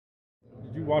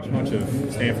Did you watch much of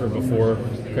Stanford before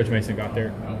Coach Mason got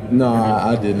there? No,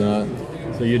 I did not.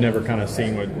 So you'd never kind of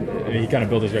seen what he kind of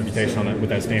built his reputation on it with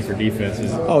that Stanford defense.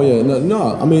 Oh yeah,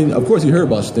 no. I mean, of course you heard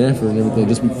about Stanford and everything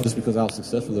just because how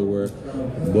successful they were.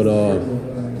 But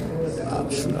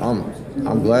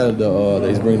I'm glad that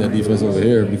he's bringing that defense over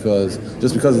here because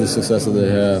just because of the success that they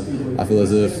have, I feel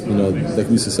as if they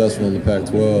can be successful in the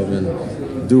Pac-12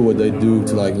 and do what they do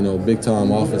to big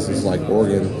time offenses like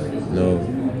Oregon.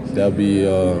 That'd be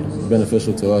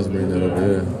beneficial to us bringing that over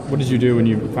here. What did you do when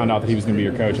you found out that he was going to be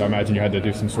your coach? I imagine you had to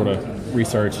do some sort of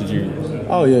research. Did you?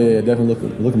 Oh yeah, definitely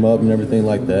look him up and everything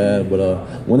like that. But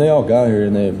when they all got here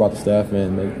and they brought the staff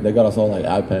in, they got us all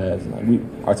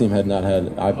iPads. Our team had not had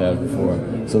iPads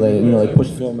before, so they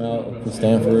pushed film out for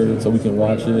Stanford so we can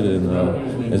watch it,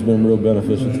 and it's been real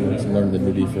beneficial to us learning the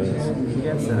new defense. You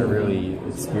guys had a really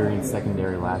experienced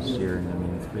secondary last year, and I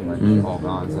mean it's pretty much all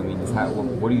gone. So I mean,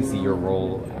 what do you see your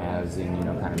role as in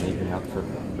kind of making up for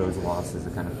those losses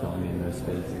and kind of filling in those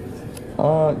spaces?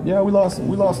 Yeah, we lost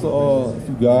a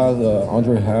few guys,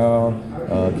 Andre Howe,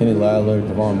 Kenny Ladler,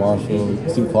 Devon Marshall,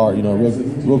 Steve Clark,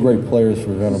 real great players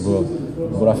for Vanderbilt.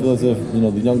 But I feel as if, the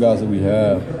young guys that we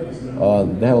have,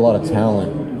 they have a lot of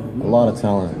talent,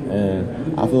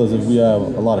 and I feel as if we have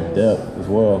a lot of depth as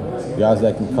well, guys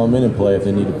that can come in and play if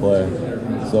they need to play.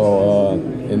 So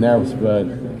in that respect,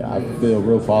 I feel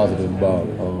real positive about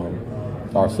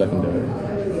our secondary.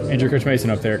 Andrew, Coach Mason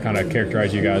up there kind of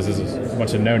characterized you guys as a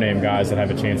bunch of no-name guys that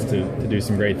have a chance to do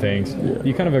some great things. Yeah. Do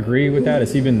you kind of agree with that?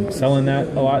 Has he been selling that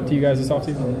a lot to you guys this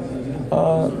offseason?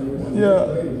 Yeah,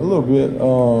 a little bit.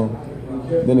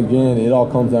 Then again, it all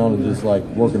comes down to just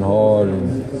working hard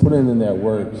and putting in that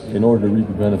work in order to reap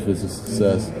the benefits of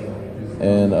success.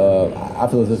 And I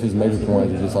feel as if his major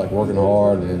point is just working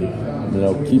hard and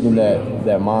keeping that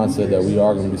mindset that we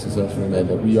are going to be successful and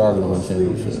that we are going to win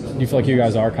championships. Do you feel like you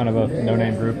guys are kind of a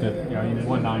no-name group that you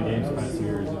won 9 games the past 2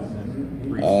 years?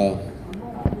 And